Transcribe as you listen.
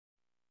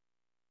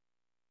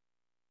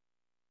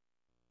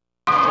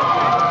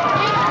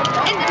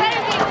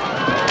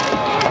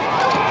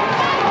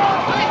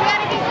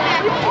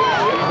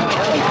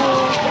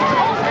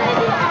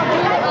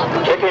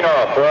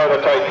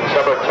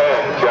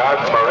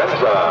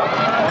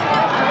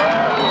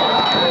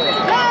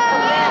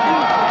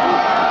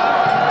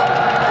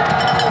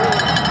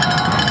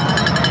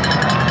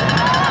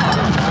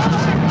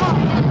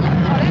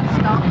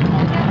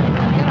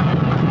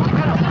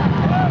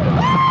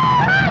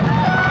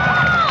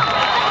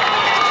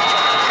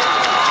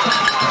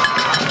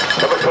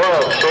On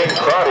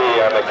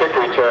the kick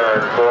return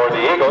for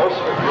the Eagles.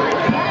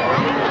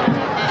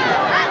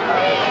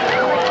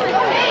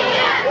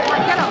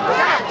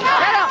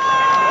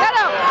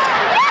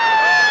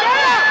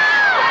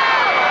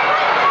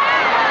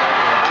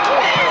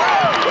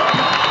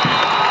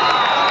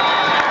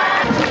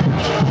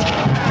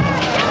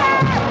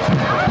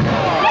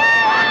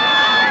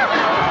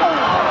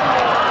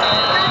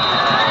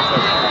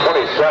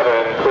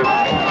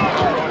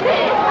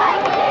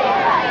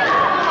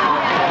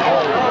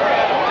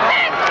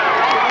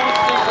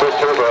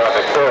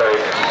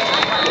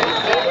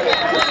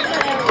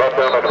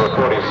 Number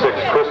 46,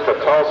 Chris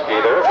Patolsky.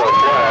 There's a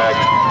flag.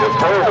 It's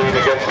holding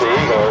against the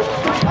Eagles.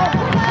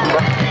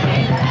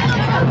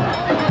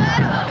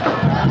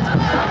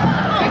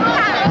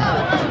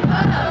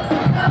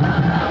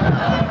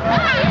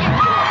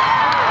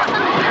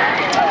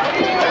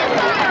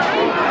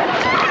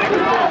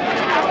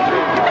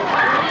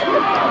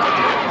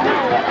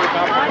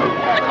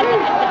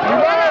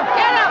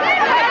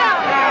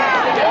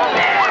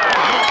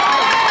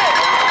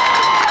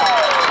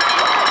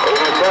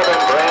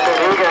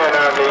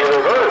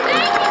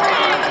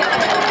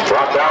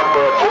 Down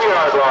for a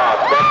 2-yard loss,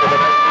 back to the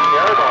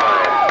 19-yard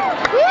line.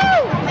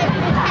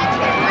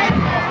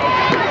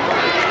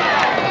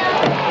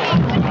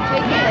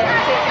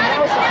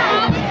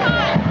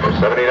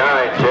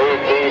 79,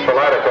 J.T.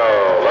 Palatico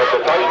led the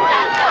Titans.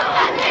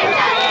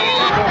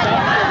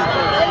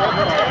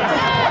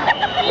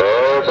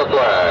 There's a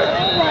flag.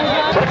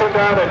 Second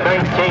down at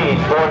 19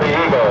 for the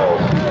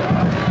Eagles.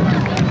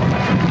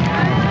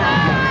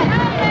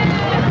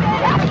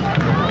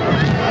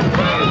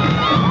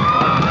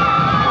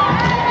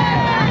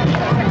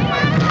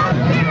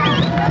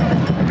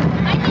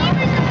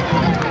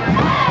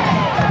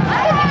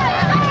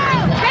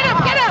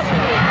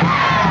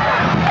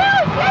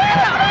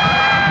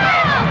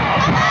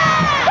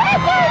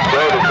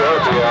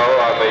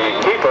 On the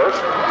keeper.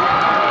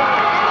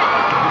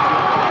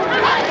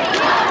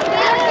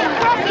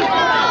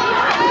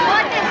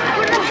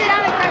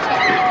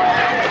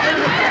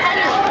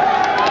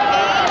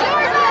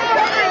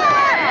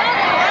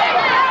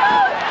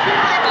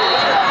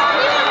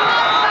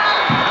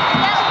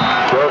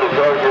 Joe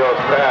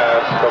DiGiorgio's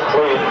pass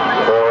complete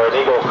for an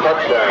Eagles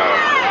touchdown.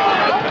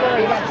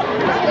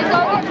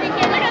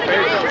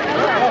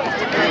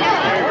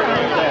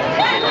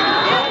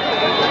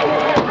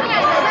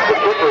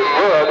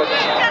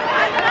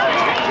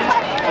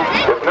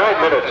 With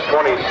 9 minutes,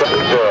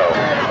 27-0.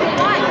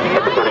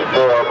 Number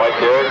 34, Mike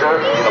Gallagher.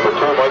 Number 2,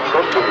 Mike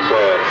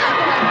Christensen.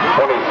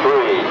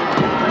 23,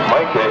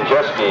 Mike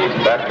Anjeski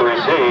back to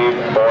receive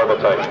for the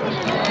Titans.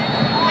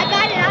 I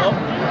got it out.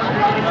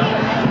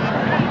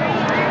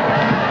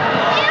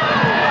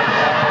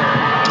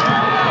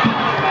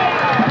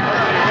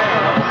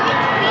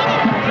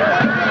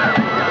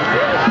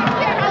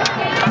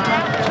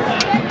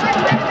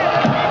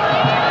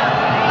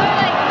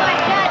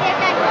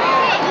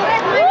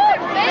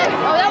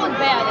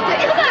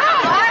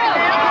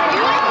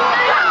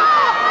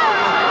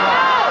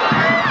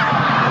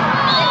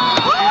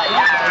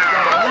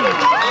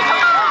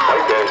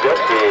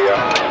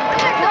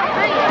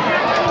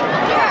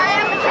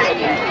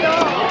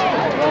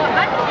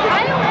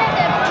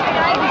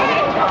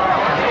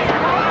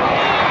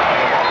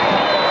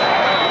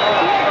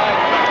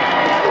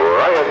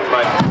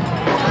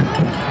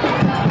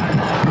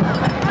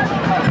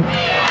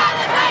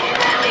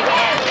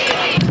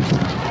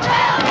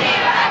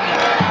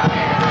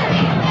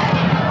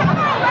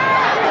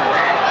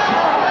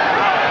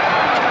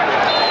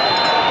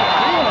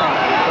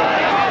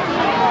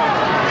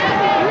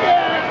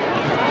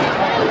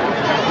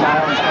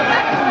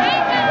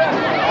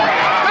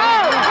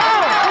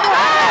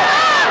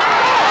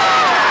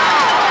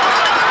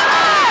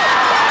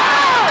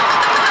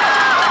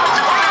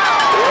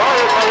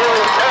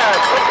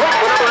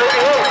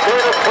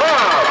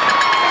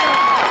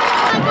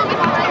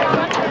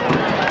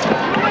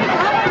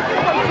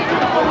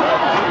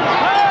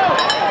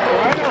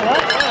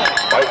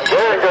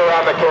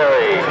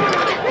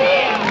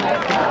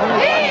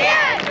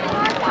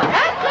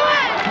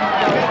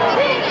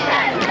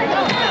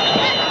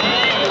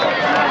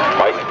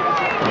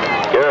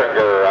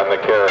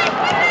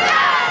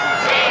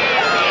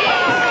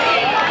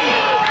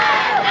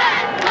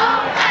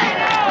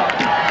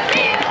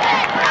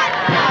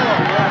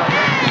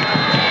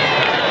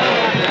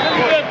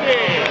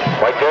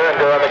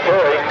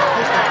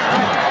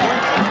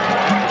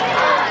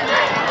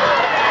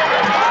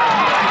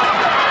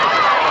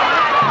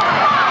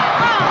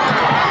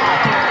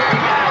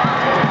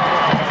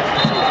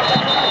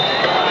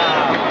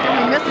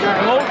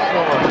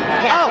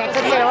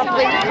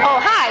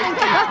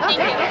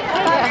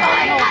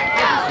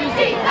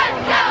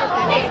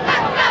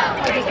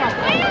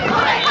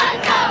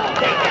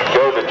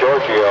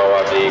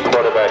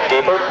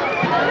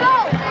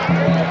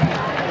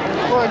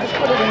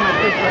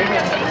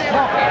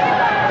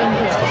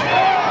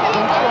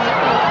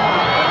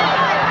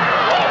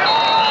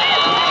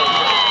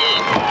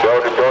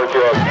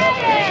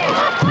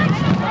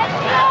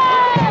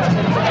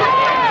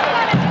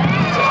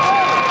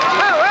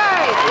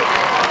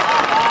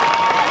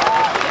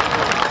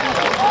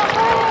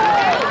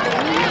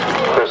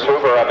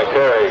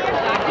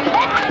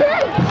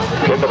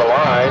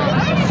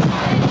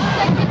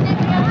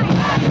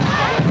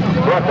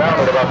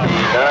 about the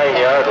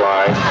 9-yard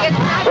line.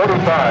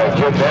 45,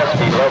 Jim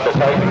Nesky led the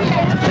Titans.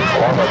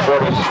 Along with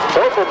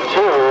 4th and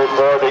 2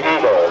 for the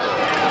Eagles.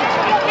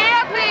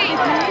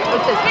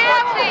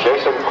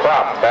 Jason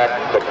Kropp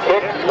back to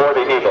kick for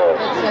the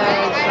Eagles.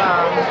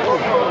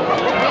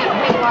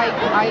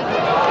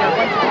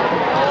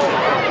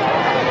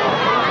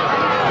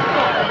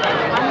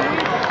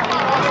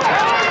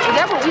 Is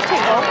that what we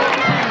take over?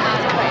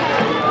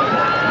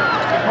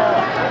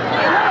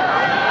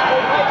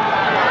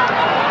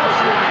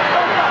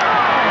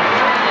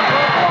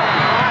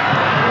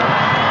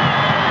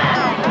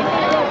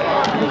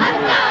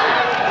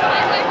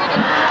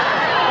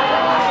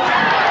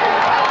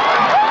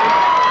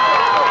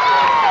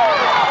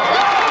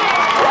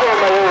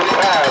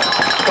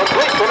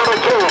 Complete to number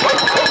 2,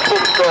 Mike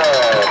Stevenson.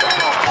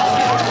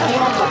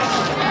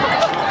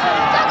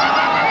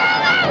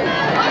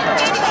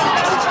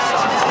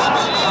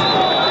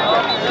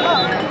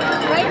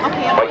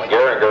 Mike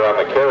Gehringer on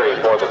the carry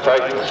for the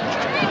Titans.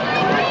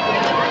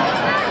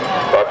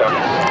 Brought down.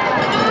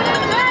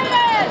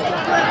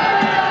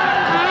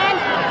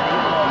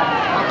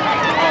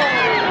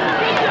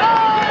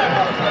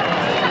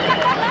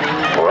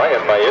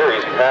 Ryan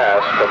Myeri's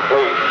pass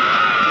complete.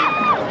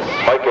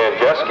 Mike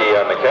Andreski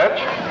on the catch.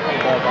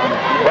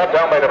 Brought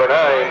down by number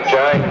 9,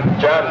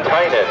 John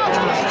Tynan.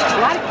 A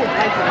lot of kids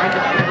like them. I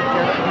just never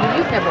cared. I mean,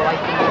 you've never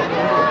liked them.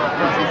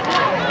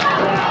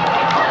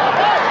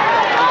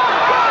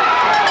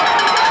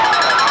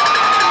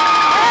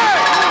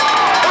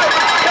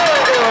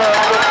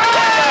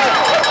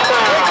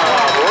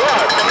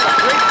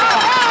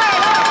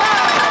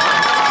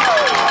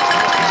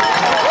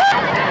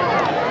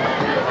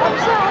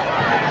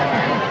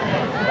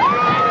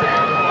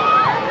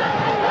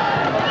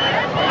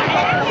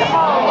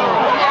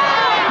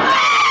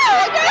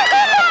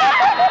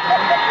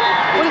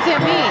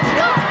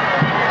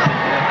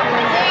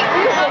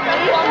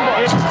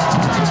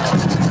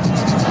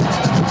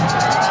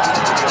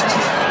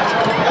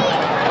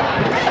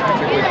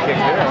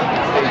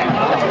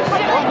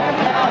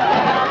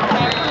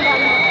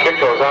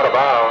 Out of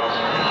bounds.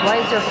 Why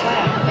is there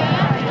flag?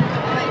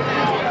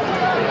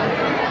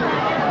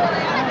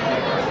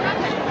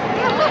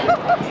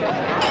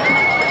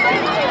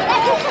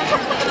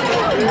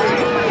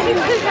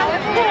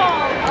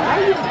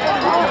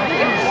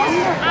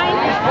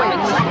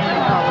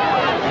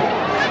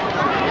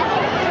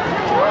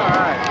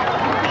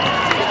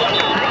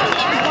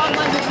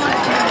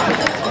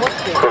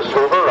 Chris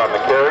Hoover on the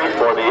carry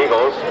for the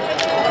Eagles.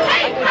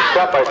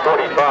 Shot by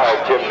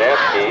 45, Jim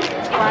Nasky.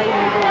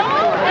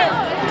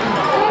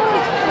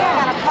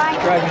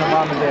 Driving your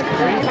mom and dad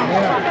crazy.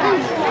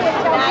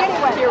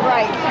 Yeah. You're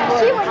right.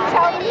 She wouldn't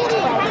tell me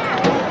anyway.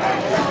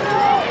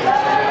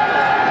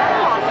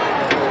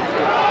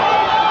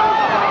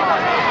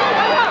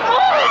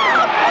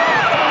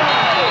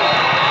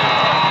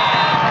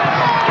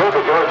 Joe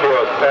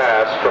Giorgio's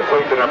pass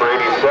complete to number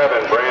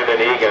 87, Brandon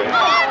Egan.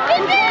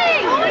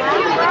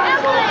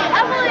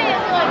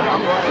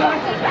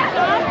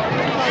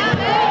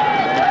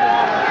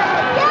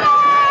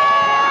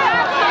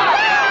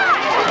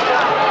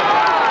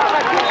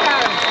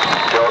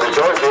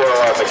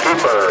 The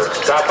keeper,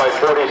 stopped by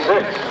 46,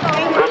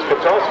 Chris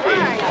Katulski.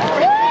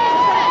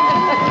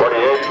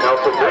 48,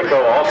 Nelson Drico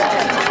off.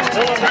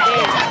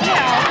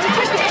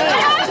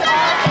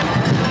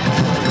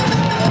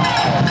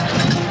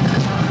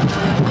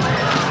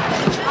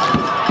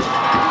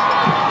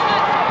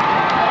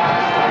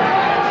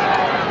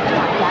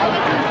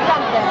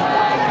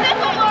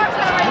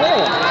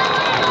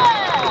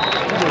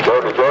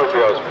 Jordan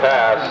Giorgio's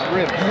pass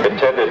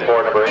intended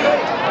for number 8.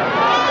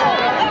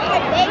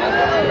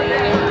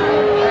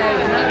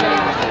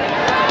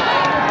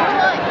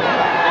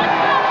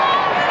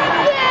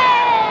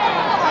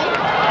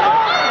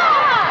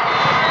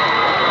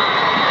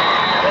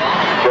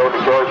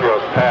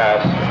 Giorgio's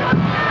pass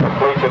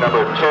complete to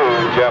number 2,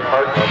 Jeff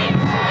Hartman.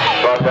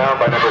 Brought down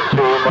by number 2,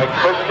 Mike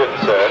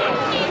Christensen.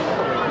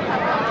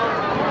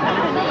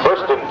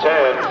 1st and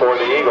 10 for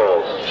the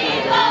Eagles.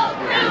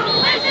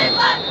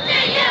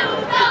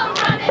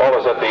 Ball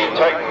is at the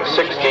Titans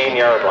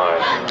 16-yard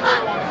line.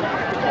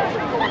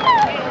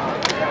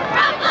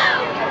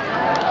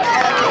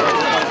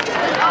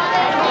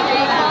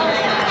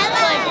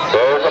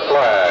 There's a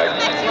flag.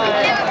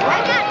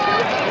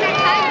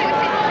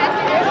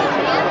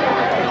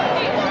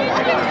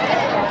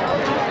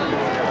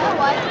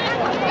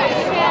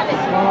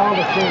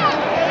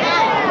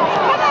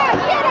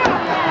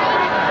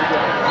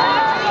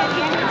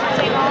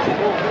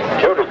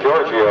 Joe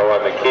DiGiorgio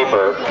on the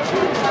keeper.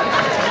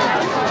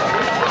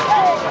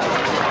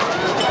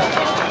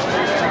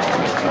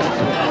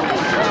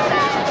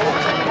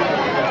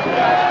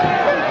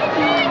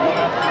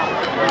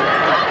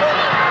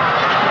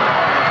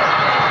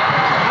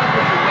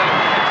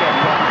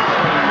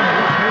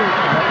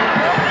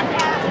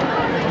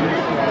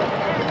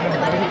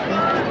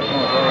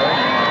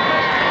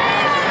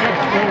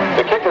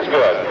 The kick is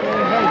good.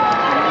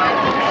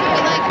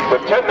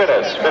 With 10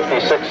 minutes,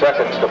 56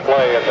 seconds to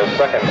play in the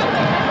second.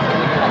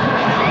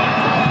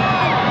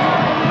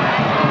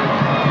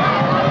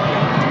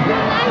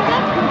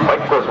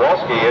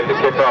 Kowalski in to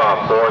kick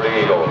off for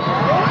the Eagles.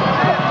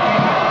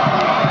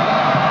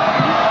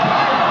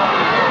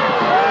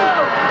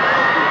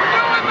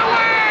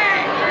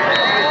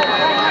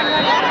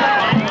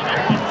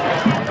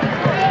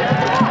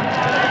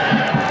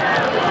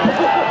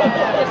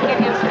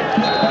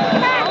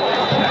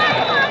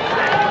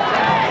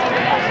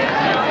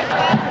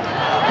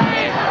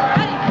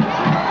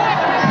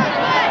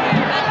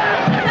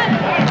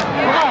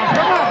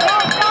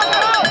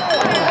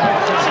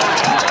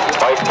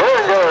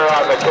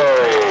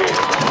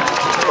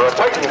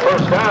 Titan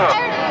first down.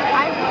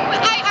 I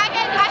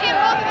hit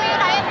both feet.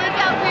 I hit the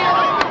down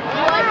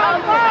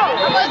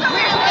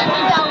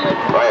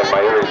Ryan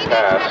Myers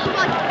pass.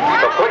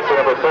 Complete to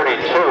number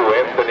 32,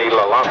 Anthony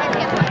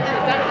Lalonde.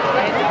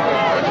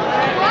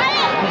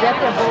 Is that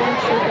the bowling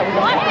shoe that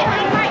we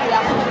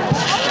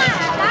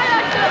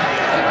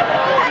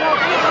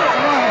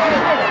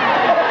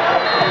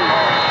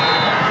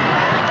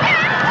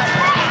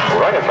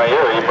Ryan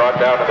Myers brought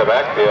down to the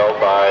backfield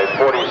by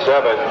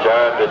 47,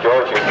 John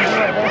DeGiorgio.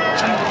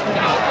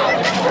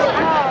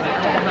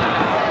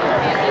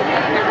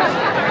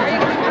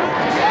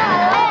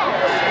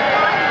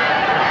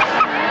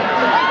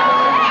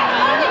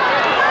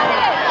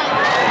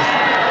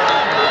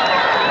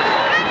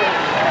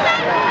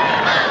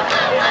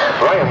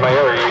 Ryan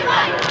Myers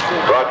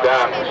brought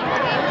down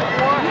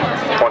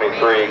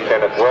 23,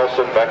 Kenneth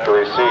Wilson back to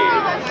receive.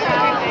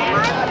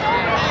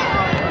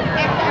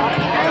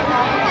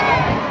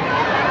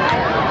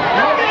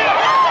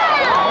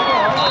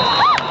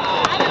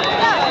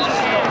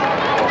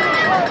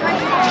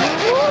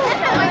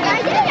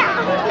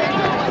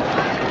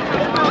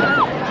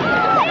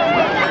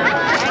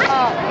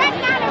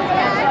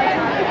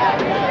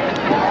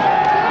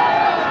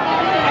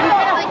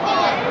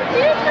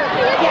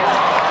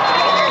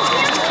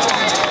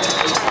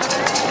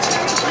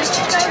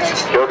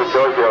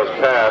 Giorgio's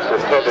pass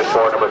intended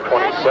for number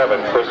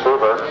 27, Chris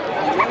Hoover,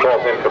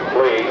 falls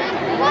incomplete.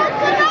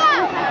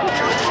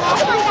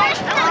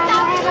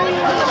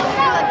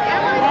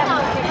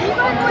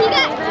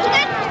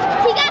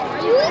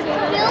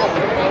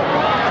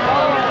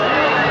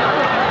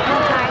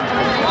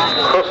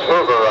 Chris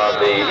Hoover on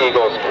the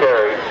Eagles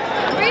carry.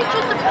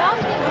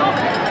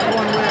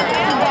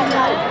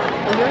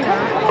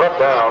 Brought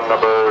down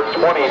number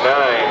 29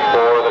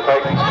 for the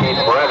Titans,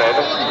 Keith Brennan.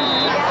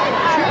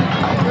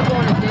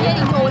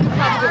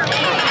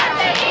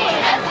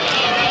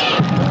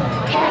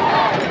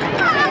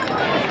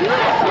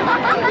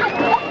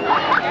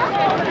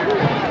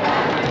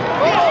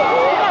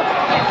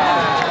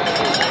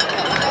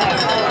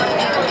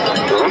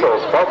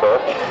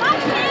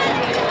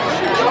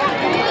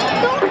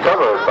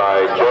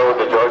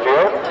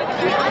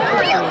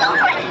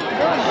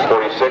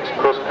 46,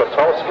 Chris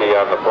Patulski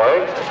on the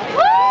play.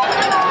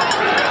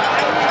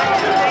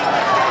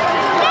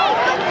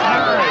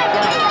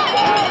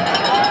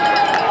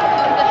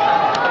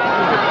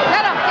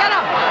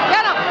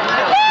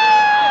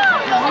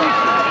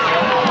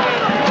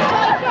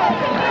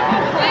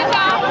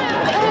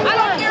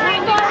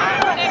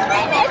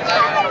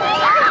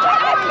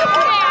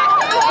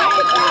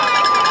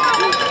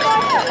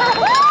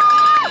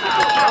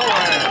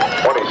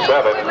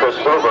 Chris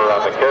Hoover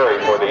on the carry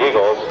for the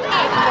Eagles.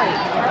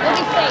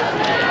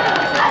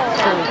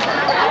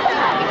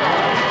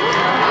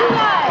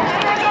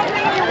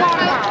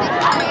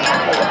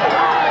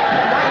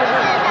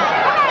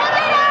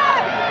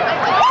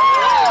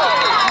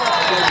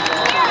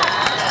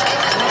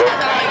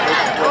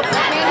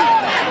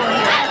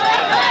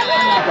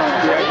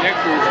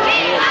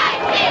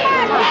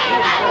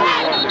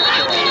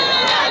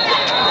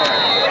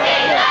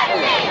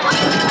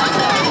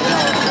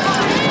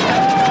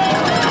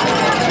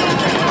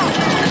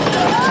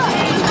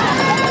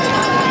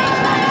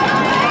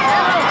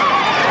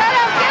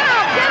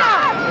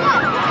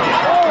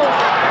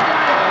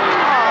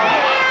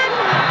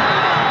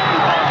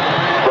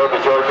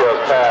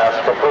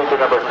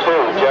 Number 2,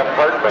 Jeff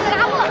Hartman.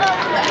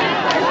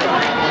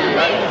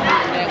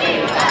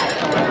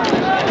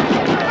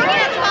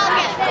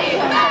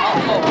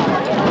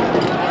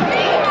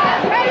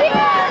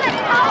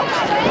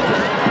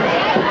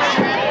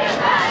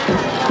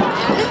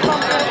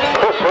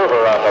 Chris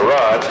Hoover on the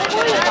run.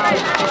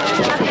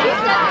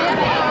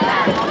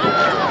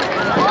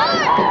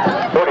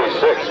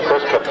 46,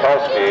 Chris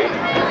Patulski.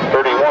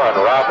 31,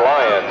 Rob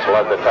Lyons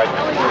led the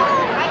Titans.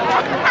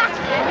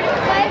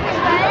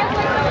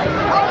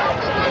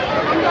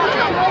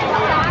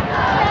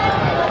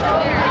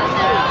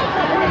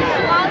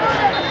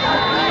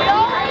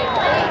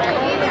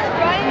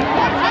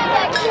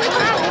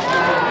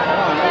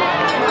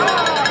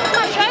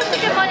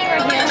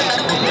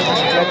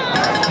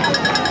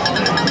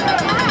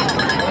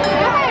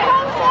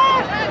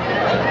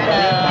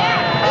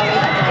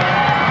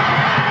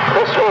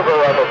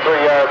 On the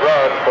 3-yard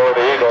run for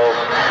the Eagles.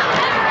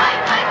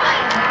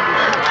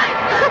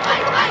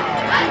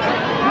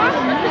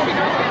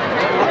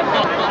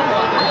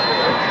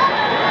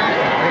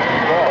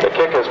 The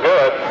kick is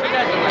good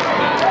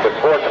with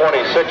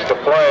 4:26 to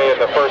play in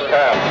the first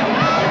half.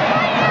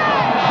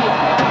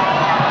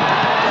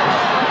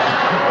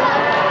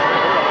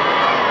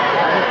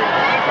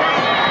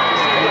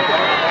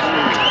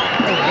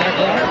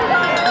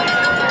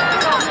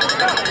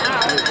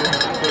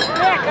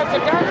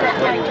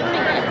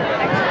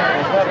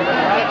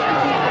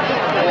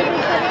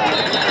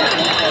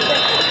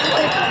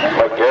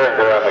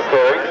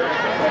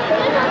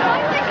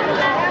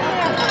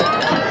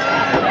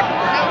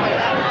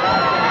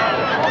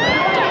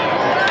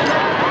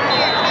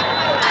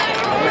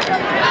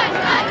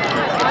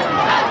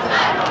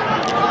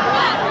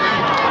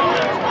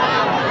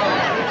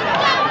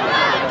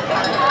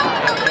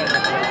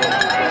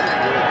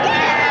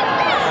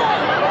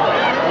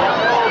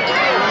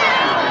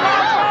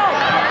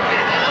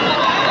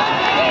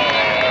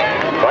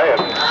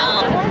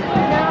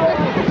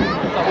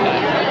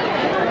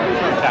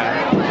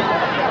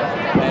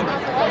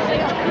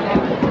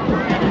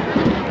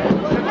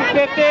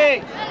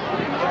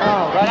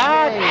 Right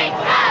on.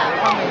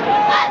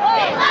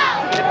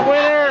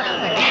 Winner.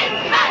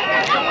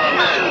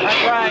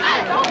 That's right.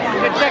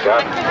 Good check.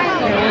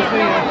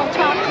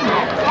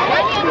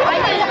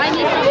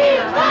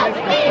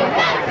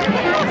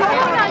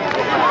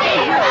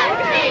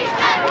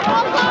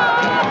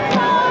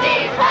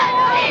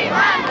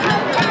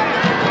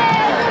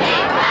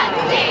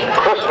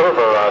 Chris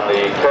Hoover on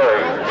the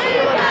carry.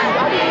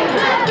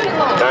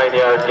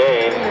 9-yard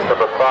gain.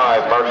 Number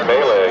 5, Mark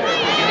Bailey.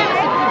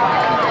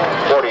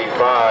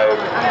 45,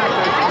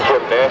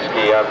 Jim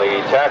Naskey on the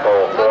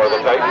tackle for the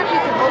Titans.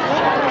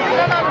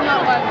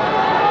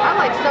 I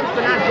like stuff,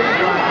 but not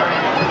ginger.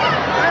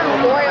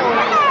 I'm loyal.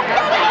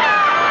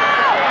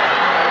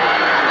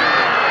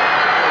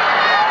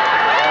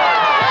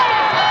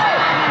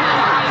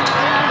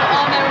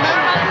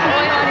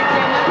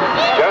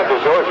 John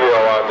DeGiorgio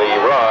on the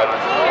run.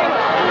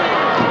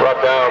 Brought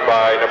down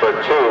by number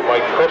 2,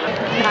 Mike Christian.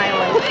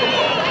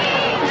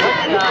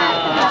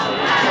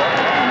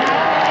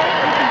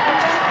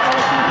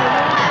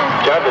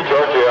 John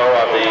DeGiorgio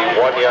on the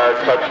 1-yard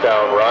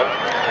touchdown run.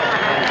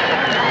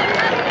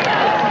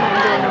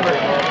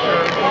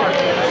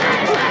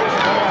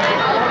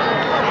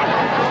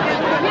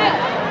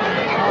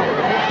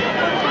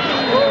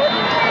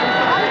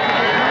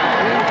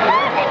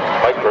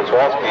 Mike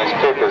Kraswalski's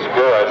kick is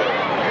good.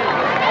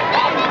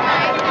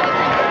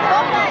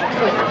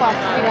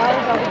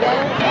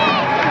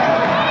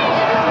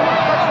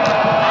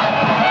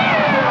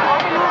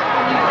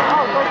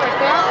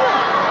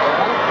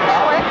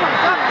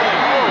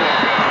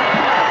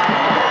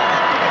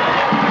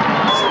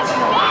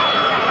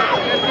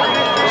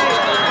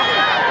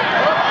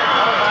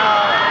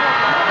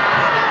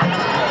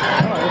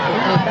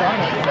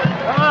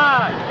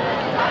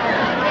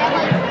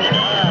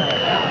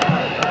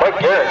 Mike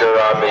Gallagher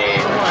on the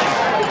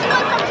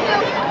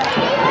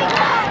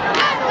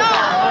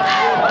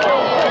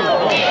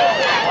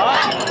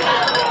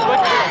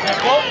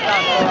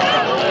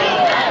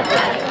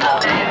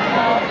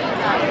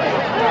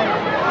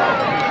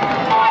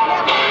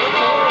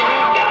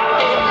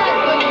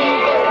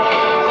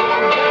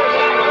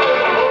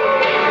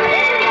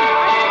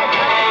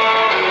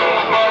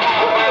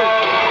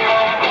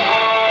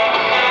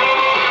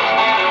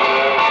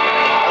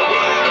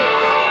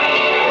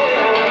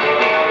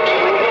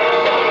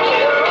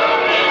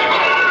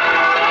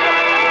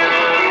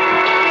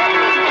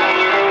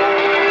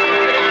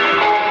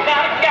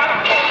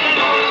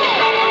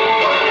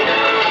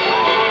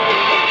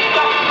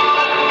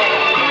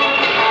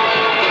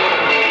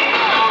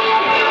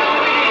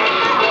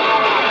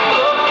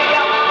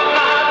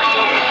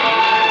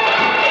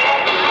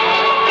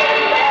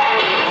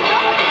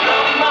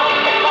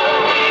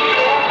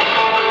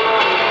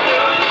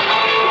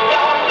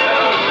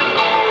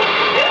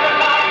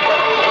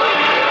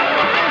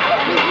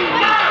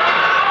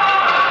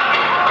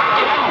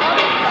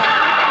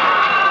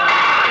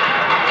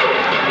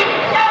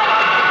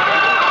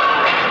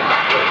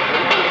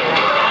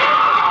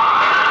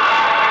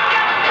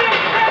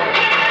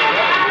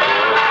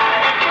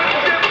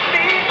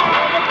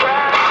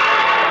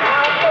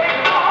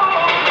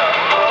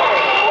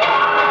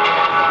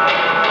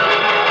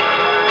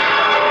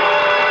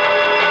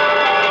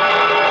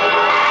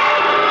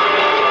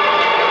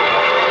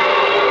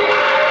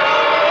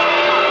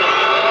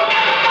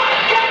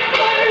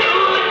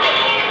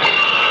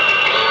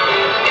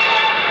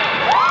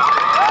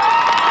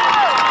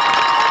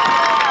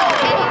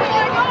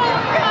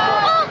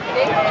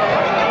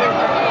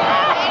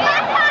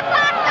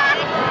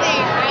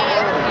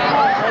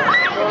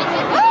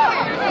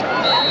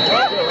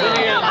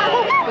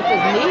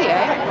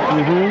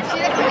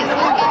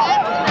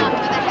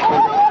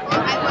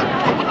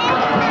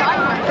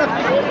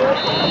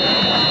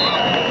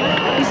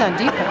He's on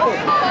defense.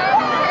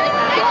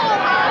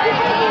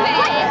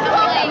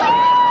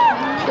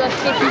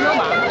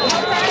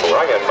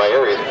 Ryan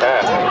Myers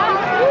pass.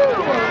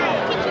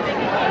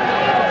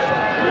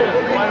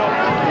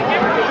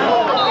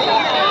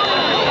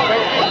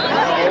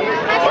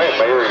 Ryan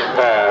Myers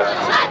pass.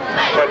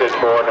 Intended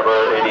for number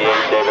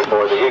 88, David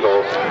for the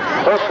Eagles.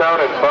 First down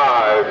and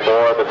 5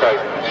 for the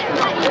Titans.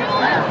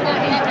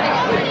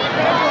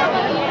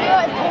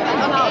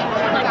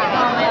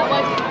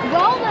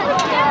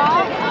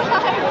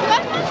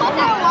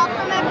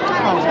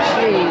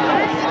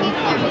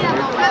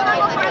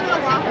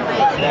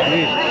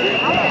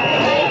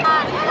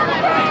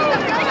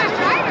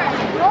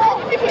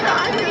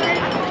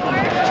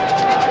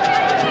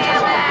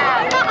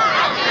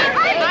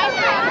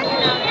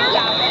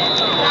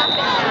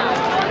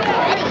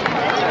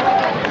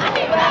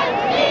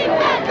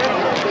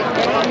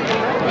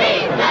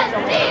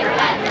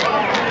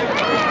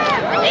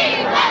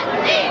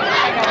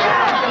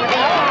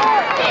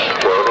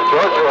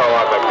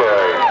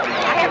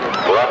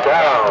 Brought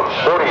down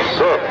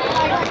 46.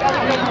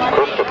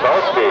 Chris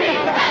Kapowski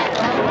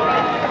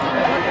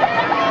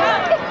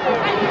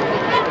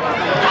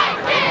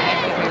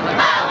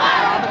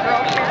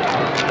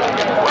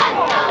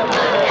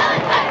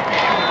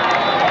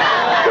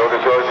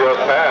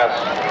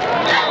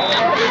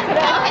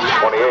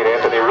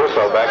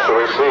so back to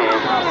receive.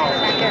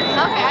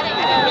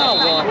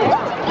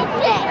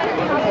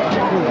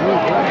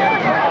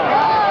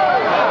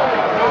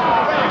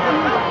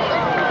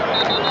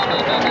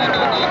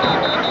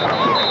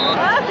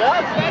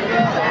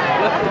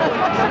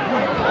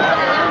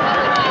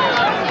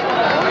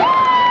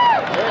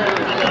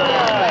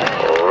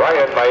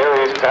 Ryan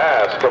Mayuri's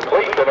pass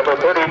complete to number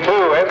 32,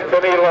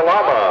 Anthony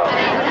Lalama.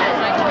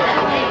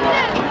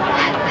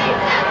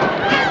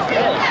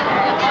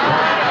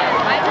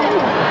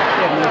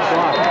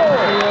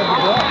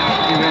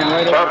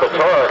 Tom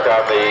Batorek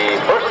on the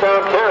first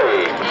down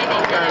carry.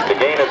 The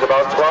gain is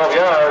about 12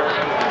 yards.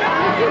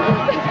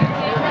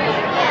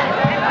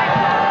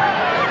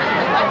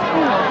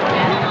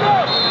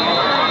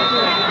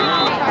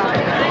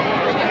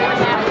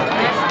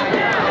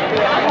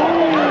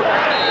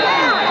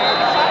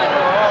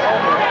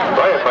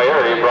 Ryan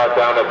Mayuri brought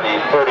down at the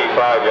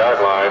 35-yard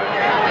line,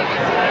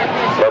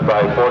 led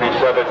by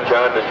 47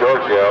 John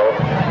DeGiorgio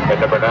and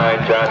number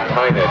 9 John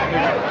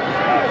Tynan.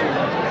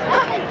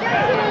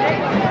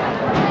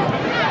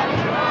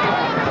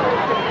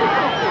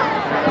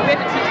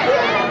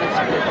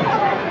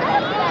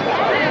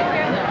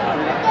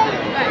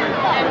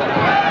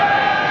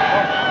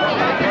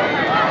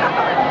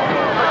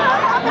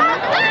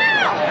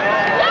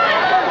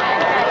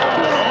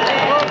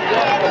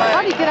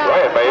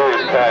 Ryan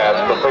Mayuri's pass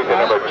complete to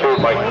number 2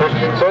 Mike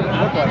Christensen.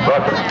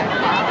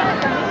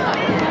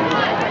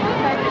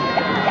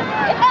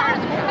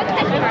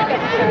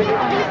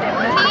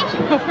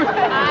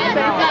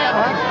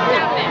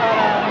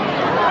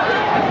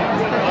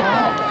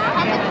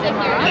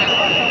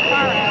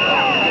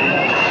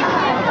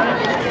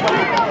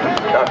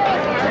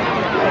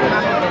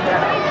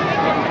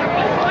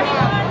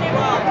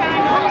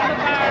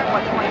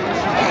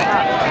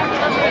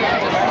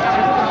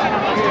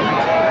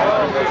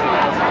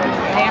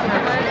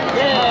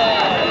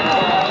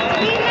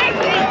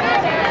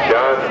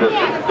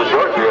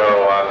 DeGiorgio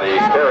on the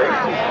carry.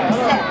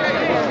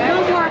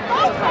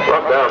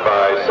 Brought down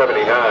by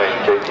 79,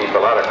 JT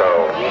Filatico.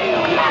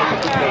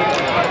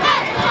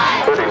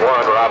 31,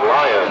 Rob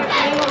Lyons.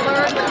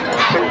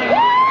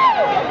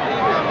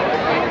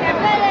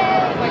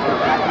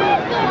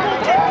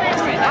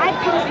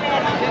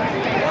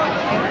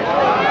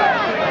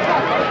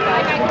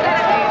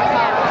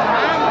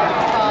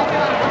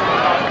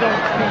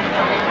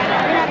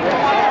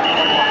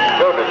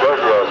 Joe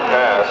DeGiorgio's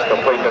pass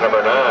complete to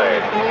number 9.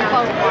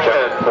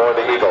 10 for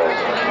the Eagles.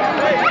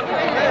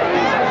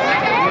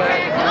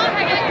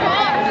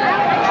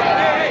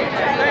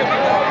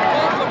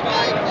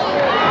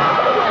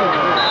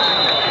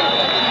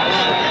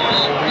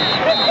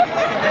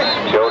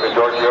 Joe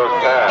DeGiorgio's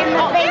pass.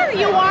 There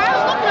you are. I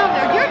was looking over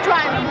there. You're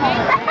driving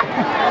home.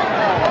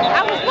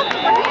 I was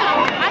looking for him.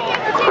 I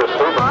can't see Chris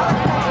Hooper.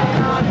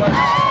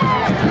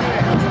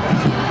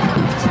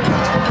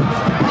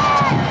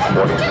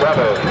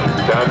 47,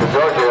 John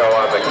DeGiorgio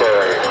on the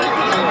carry.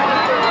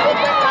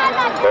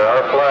 There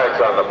are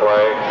flags on the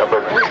play. Number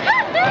 2.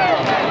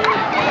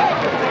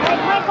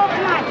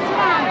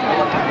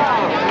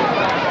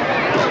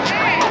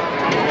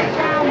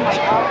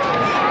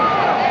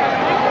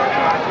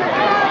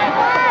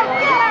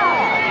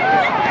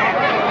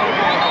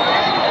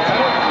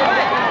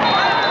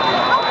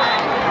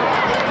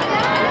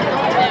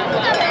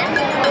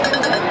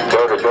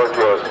 Joe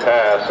DeGiorgio's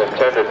pass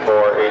intended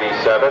for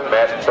 87,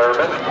 Matt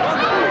Thurman.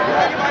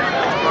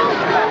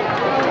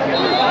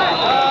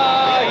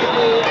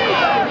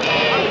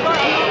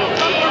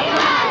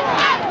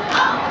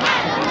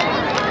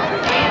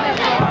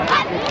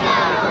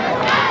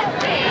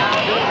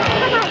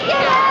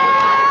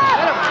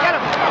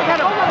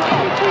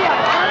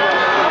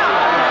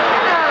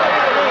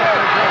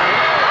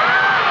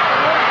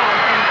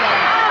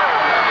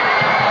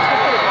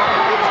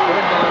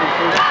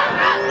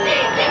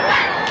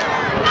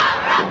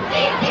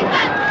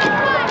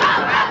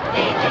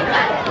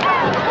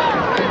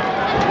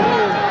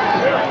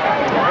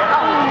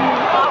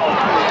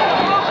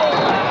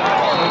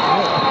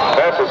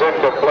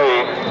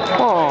 Incomplete.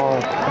 Oh.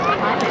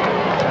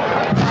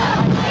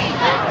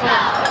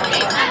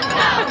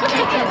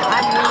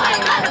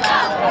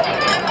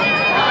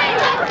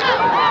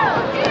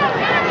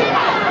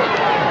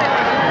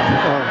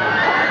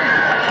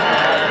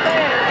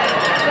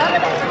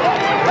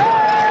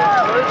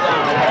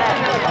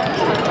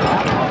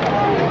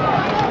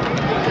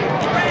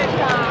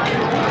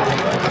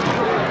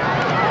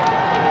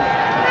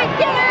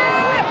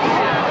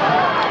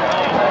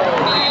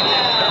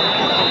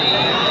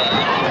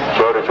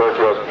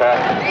 DeGiorgio's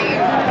pass.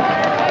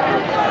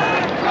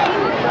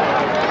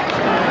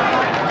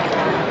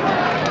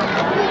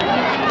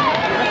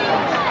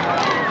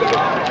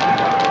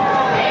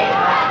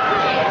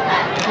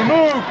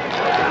 Move.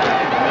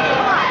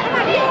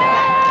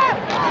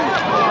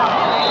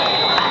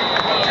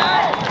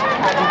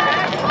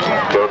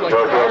 Joe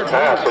DeGiorgio's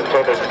pass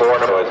intended for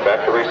Noah is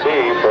back to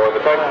receive for the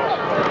Titans.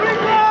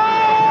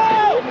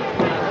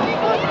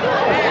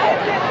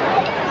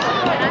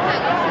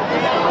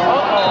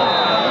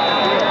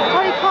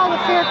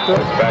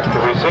 Back to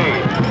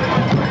receive.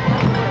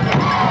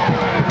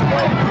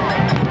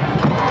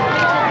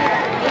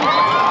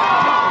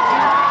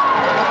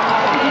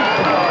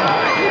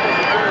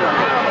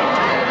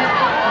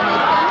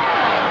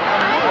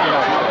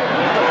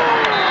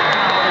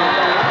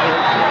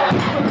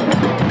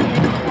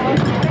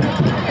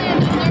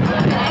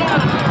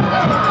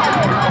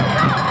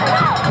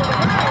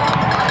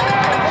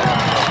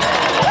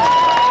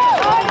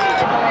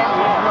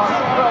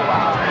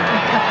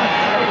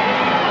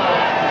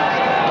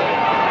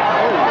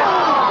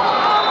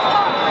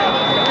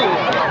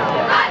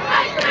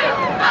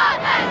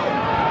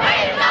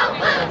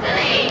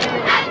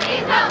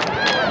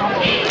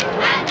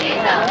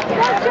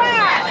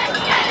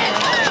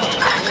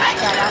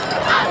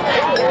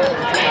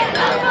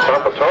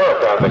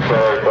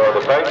 carry for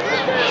the Titans.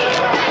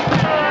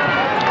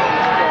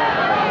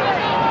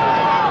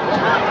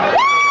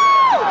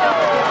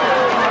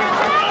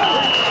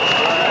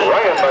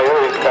 Ryan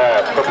Mayuri's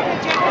pass.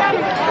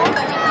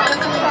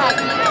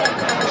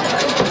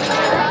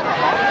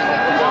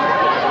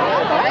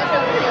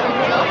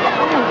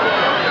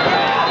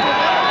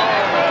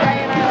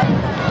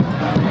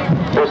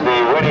 Here's the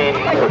winning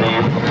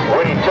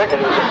ticket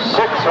is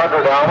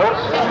 $600.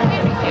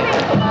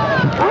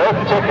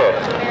 Red ticket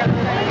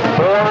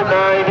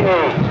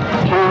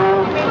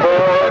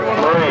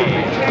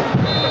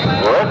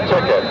 498243. Red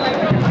ticket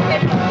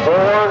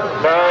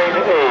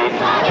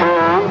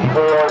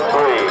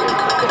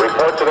 498243.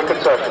 Report to the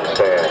concession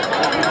stand.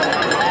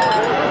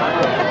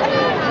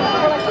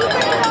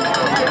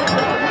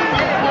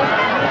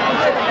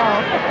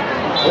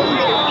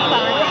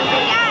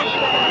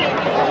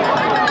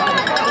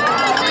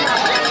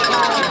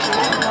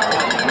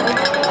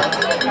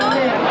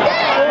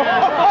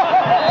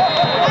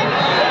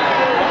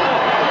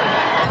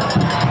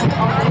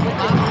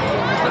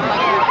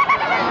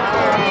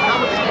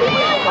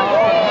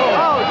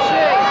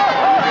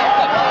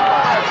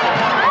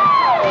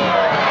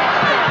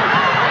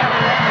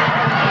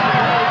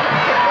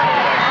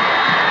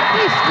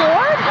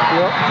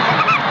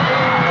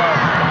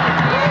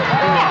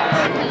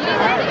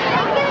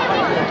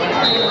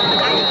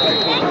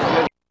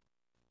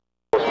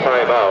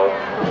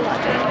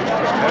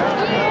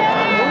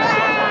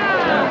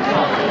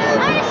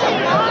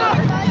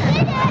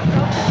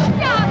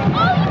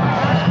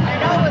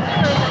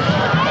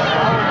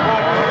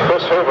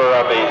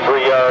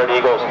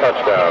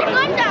 Touchdown.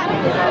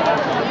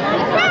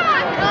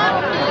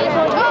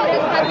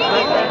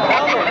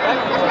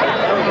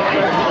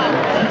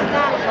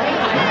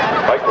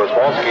 Mike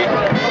Roswalski,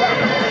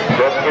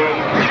 Jeski,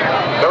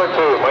 number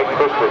 2, Mike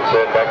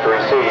Christensen back to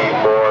receive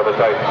for the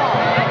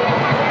Titans.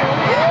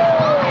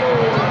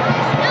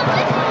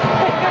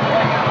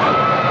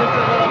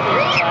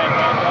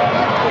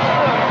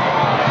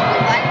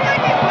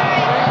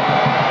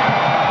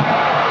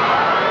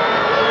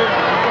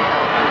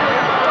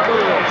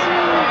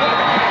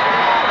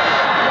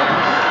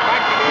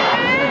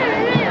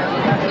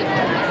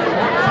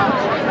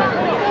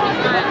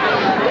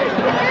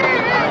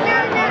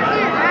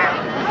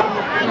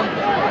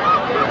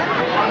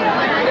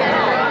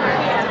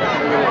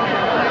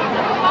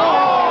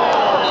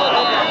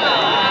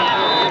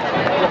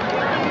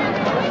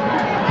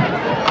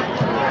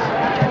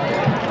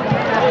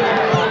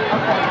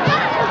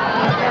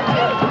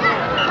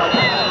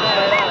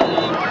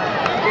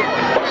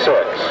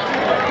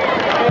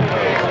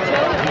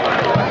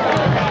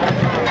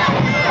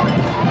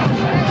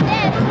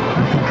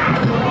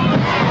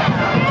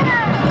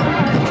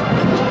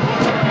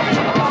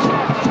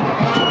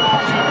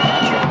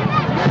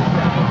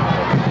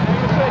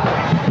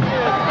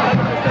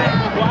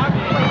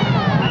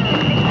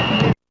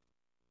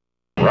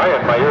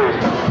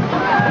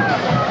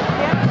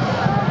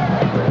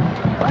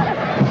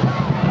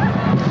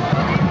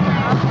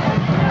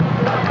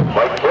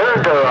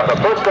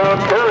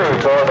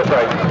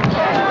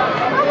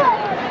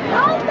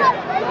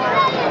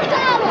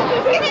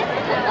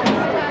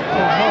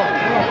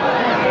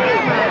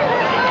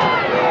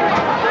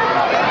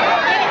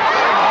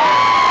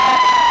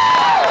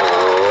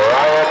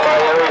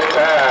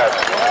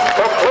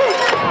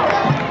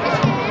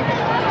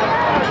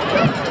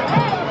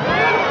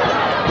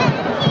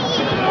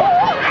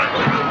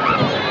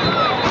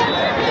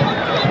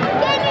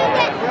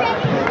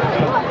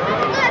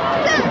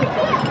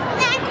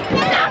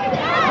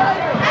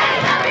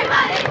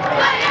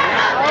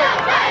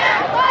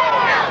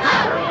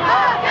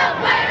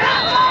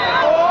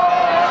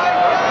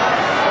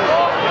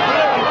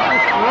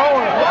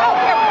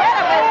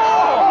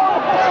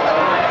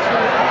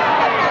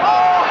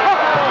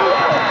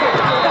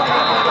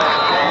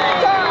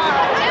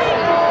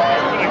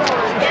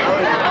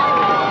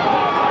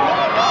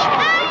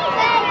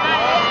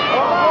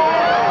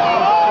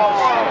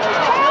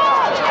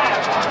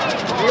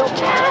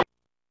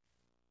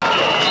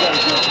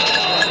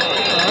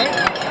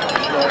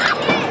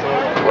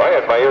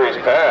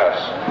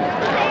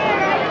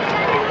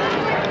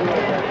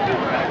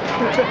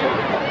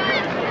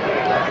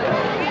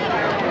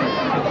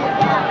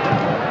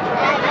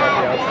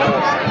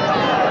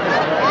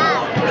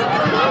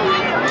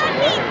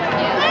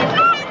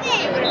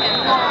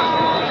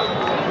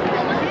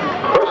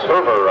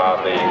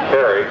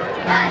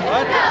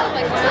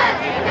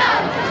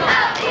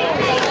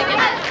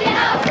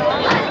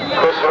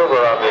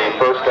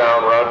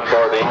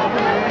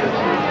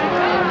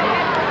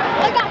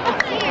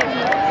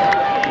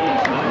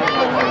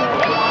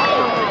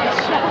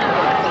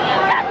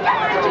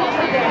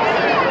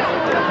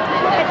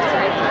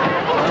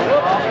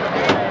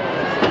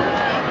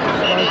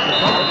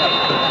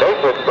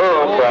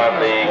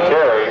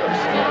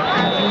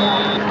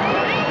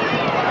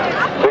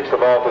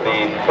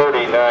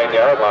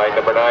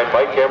 Number 9,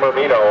 Mike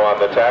Cameronino on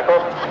the tackle.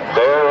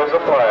 There is a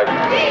flag.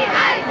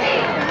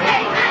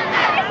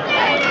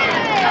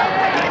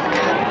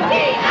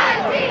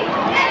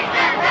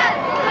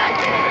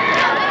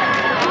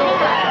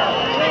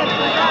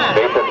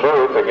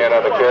 Booth again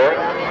on the carry.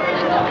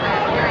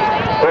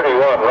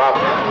 31, Rob.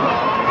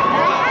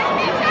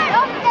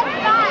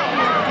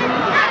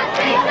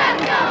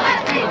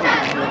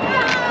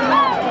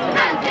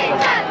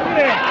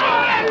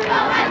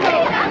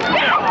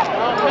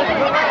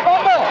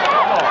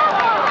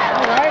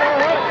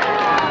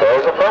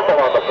 There's a purple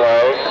on the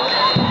play.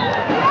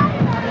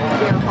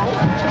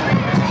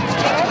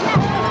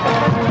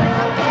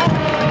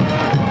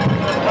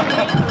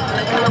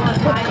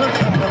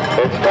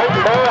 It's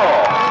Titan ball.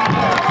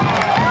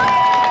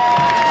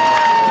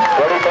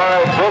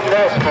 25, Jim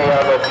Nesky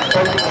on the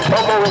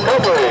fumble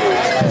recovery.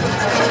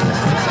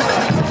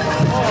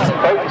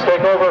 Titans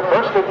take over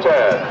 1st and 10.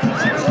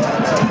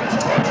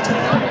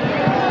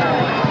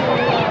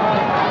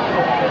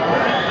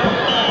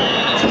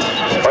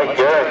 Mike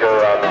Gehringer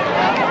on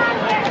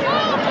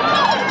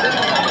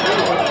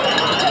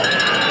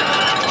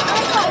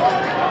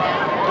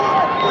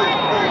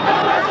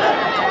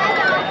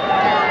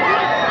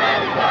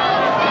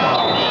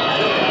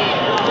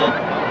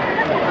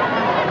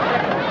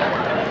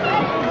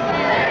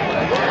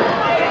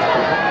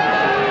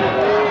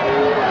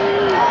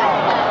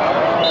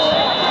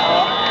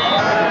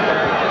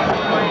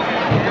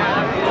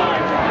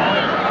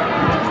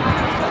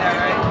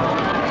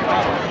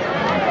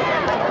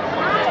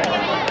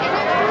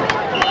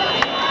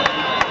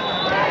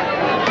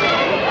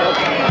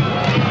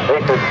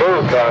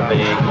Booth on the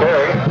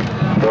carry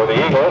for the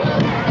Eagles.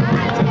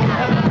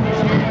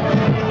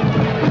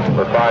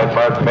 For 5,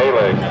 Mark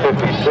Malig,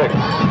 56.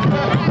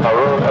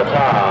 Harun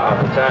Attah on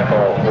the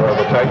tackle for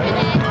the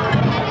Titans.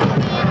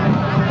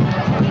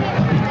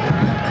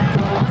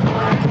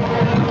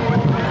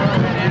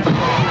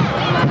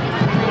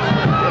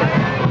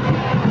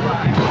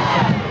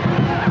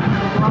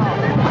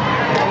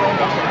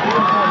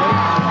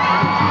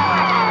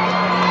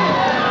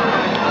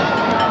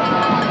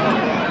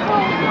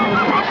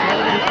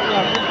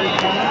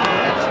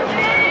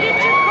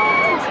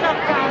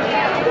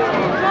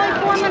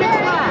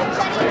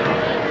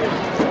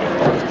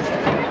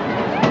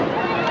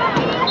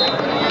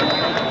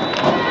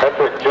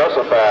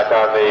 Back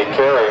on the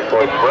carry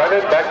for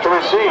Brennan, back to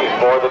receive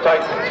for the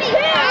Titans.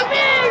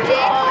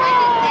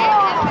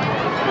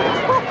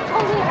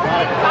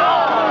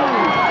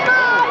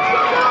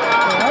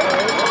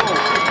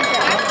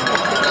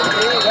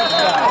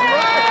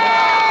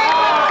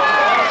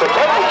 The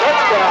Titan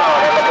touchdown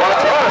and the block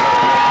run.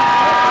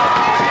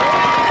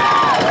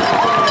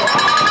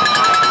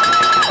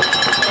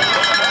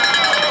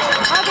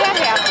 How'd that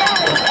happen?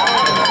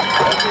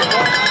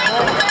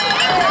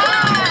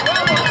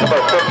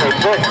 Number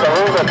 56,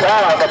 Harun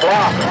Attah on the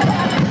block.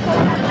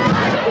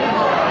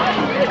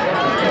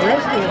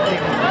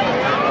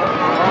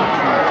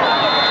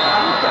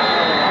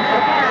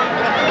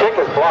 Kick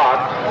is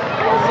blocked.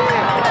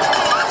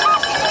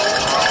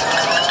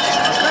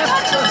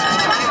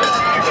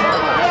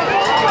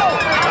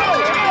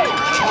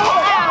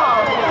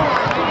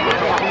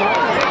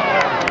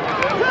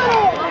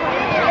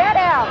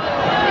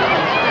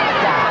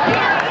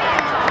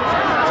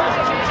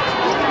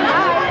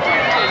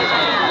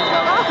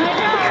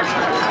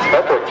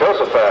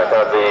 Josephat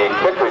on the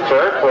kick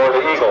return for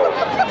the Eagles.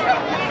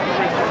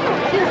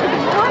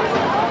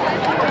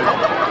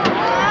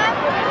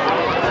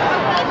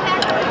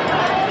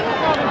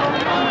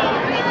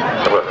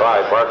 Number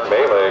 5, Mark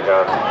Malig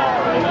on.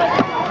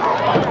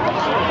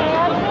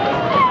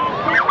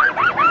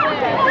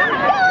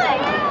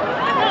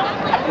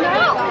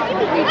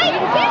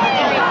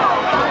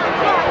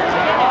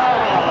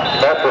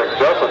 Patrick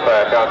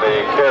Josephat on the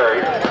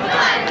carry.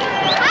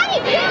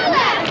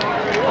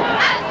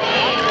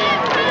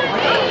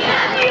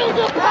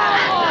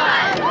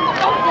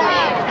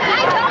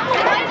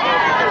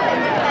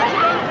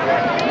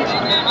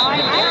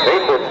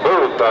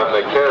 Booth on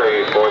the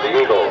carry for the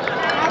Eagles.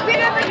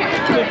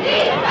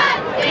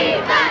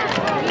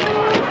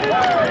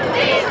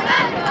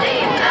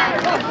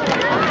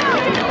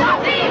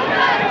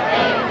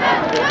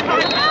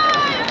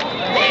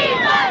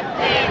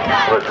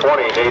 Number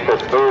 20, Nathan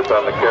Booth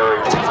on the carry.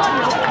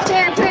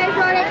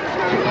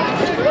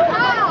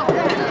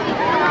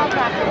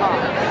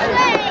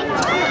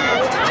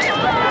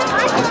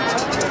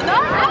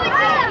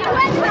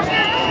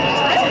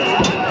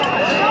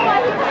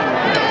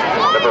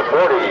 Number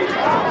 40,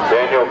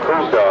 Daniel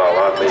Kruzdal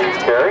on the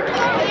carry.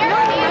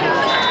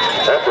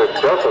 Patrick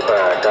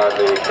Josephat on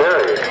the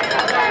carry.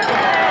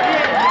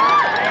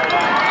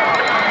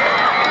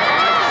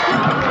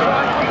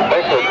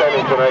 Thanks for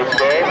attending tonight's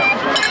game.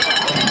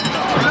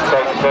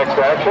 Titans' next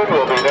action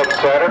will be next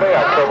Saturday,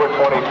 October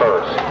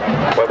 21st,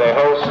 when they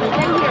host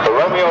the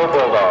Romeo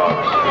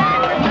Bulldogs.